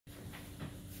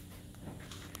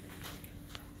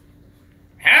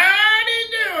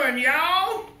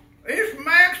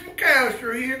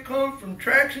motor here comes from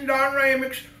Traction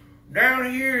Dynamics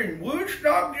down here in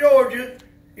Woodstock, Georgia,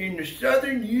 in the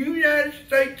southern United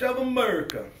States of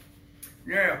America.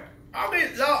 Now, I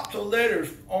get lots of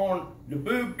letters on the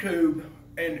boob tube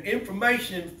and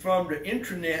information from the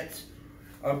intranets.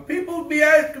 People be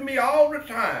asking me all the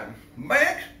time,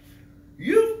 Max,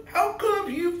 how come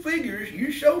you figures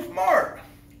you so smart?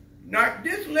 Like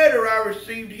this letter I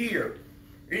received here,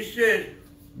 it says,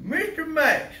 Mr.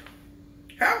 Max,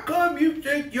 how come you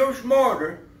think you're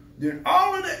smarter than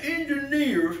all of the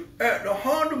engineers at the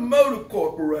Honda Motor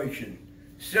Corporation?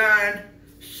 Signed,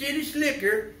 City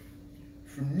Slicker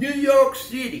from New York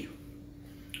City.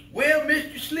 Well,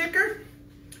 Mr. Slicker,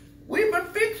 we've been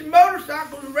fixing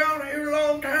motorcycles around here a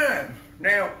long time.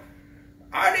 Now,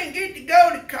 I didn't get to go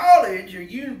to college or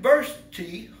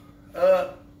university,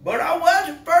 but I was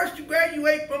the first to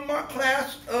graduate from my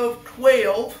class of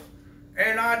 12,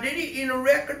 and I did it in a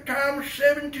record time of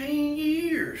 17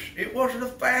 years. It was the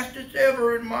fastest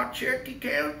ever in my Cherokee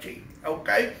County,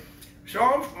 okay? So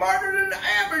I'm smarter than the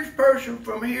average person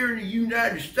from here in the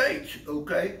United States,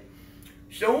 okay?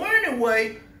 So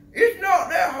anyway, it's not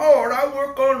that hard. I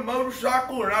work on a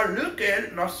motorcycle and I look at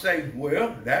it and I say,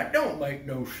 well, that don't make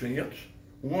no sense.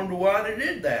 Wonder why they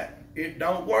did that. It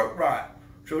don't work right.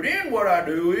 So then what I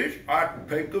do is I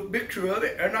take a picture of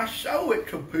it and I show it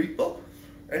to people.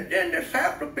 And then just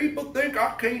half the people think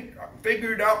I can't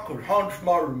figure it out because Honda's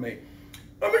smarter than me.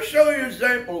 Let me show you an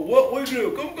example of what we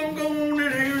do. I'm going to go on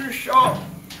in here in the shop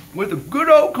with a good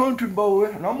old country boy,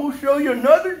 and I'm going to show you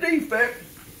another defect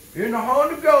in the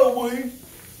Honda Goldwing.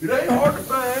 It ain't hard to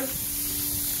find.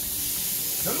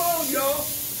 Come on, y'all.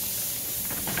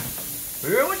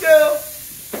 Here we go.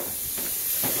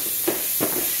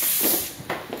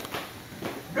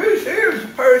 This here's a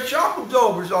pair of shock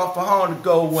absorbers off the Honda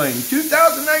Goldwing,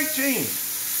 2018.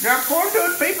 Now, according to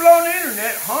the people on the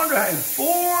internet, Honda had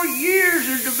 4 years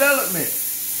of development,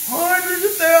 hundreds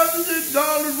of thousands of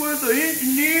dollars worth of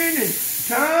engineering and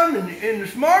time, and the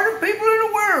smartest people in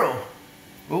the world.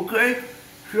 Okay,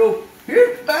 so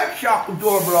here's the back shock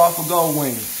absorber off a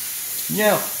Goldwing.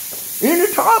 Now, in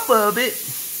the top of it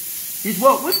is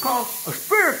what we call a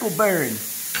spherical bearing.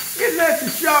 It lets the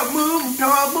shock move and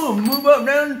top move up and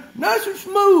down, nice and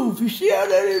smooth. You see how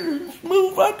that is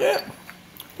smooth like that?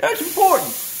 That's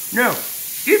important. Now,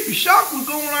 if your shock was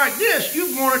going like this,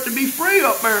 you'd want it to be free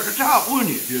up there at the top,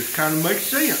 wouldn't it? Just kind of makes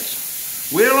sense.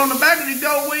 Well, on the back of the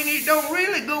Goldwing, it don't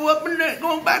really go up and down,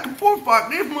 going back and forth like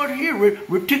this much here.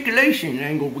 Reticulation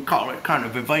angle, we call it, kind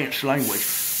of advanced language.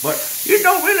 But it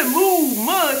don't really move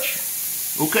much,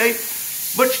 okay?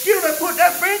 But still, they put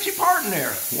that fancy part in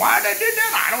there. Why they did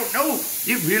that, I don't know.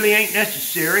 It really ain't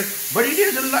necessary, but it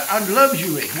is a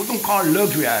luxury. We're going to call it a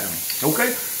luxury item,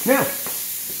 okay? Now,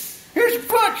 here's the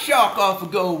front shock off a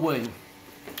Goldwing.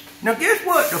 Now, guess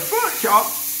what? The front shock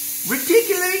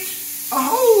reticulates a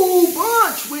whole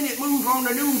bunch when it moves on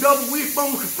the new double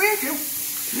wishbone suspension.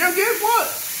 Now, guess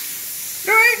what?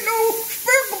 There ain't no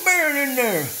spherical bearing in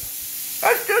there.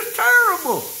 That's just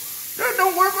terrible. That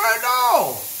don't work right at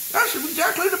all. That's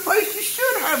exactly the place you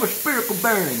should have a spherical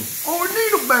bearing, or a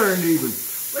needle bearing even,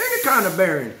 any kind of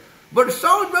bearing. But a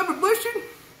solid rubber bushing,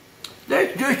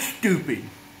 that's just stupid.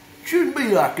 Shouldn't be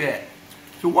like that.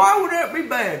 So why would that be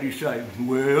bad, you say?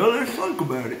 Well, let's think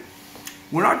about it.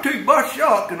 When I take my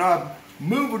shock and I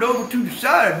move it over to the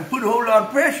side and put a whole lot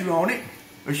of pressure on it,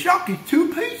 the shock is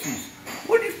 2 pieces.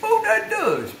 What do you suppose that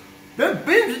does? That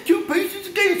bends the 2 pieces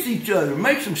against each other,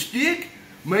 makes them stick,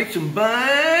 makes them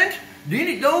bind. Then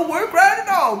it don't work right at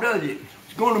all, does it?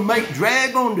 It's going to make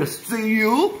drag on the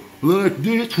seal, like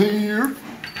this here.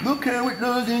 Look how it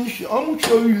does in the shock. I'm going to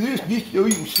show you this just so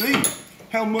you can see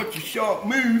how much the shock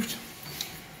moves.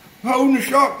 Holding the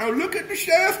shock. Now look at the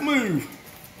shaft move.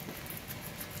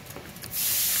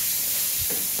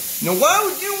 Now why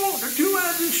would you want the 2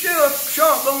 ends of the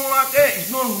shock going like that?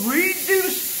 It's going to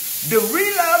reduce the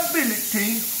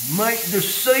reliability, make the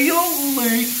seal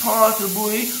leak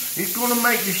possibly. It's going to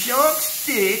make the shock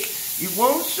stick. It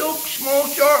won't soak small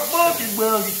sharp bugs as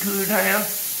well as it could have.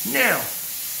 Now,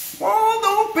 all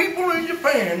those people in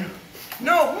Japan,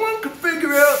 not one could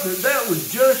figure out that that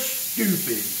was just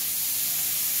stupid.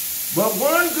 But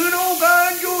one good old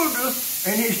guy in Georgia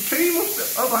and his team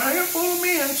of a handful of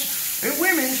men and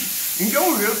women in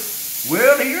Georgia,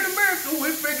 well, here in America, we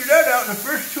figured that out in the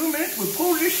first 2 minutes. We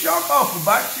pulled this shock off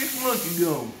about 6 months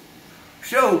ago.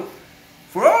 So,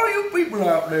 for all you people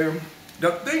out there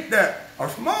that think that a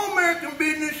small American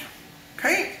business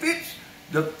can't fix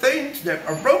the things that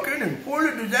are broken and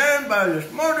poorly designed by the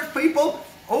smartest people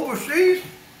overseas,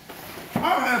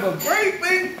 I have a great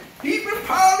big heaping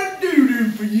pile of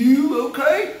doo-doo for you,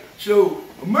 okay? So,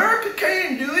 America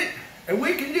can do it, and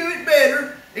we can do it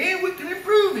better, and we can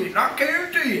improve it, and I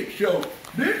guarantee it. So,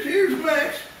 this here's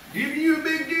Max, giving you a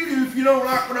big doo-doo if you don't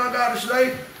like what I gotta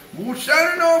say. We're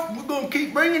signing off. We're gonna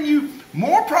keep bringing you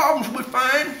more problems we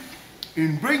find,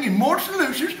 and bringing more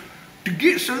solutions to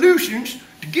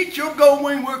get your gold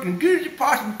wing working as good as you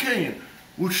possibly can.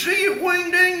 We'll see you at Wing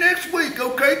Ding next week,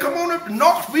 okay? Come on up to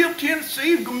Knoxville,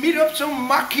 Tennessee. We're gonna meet up some of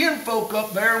my kinfolk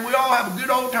up there, and we all have a good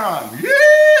old time.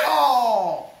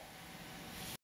 Yeehaw!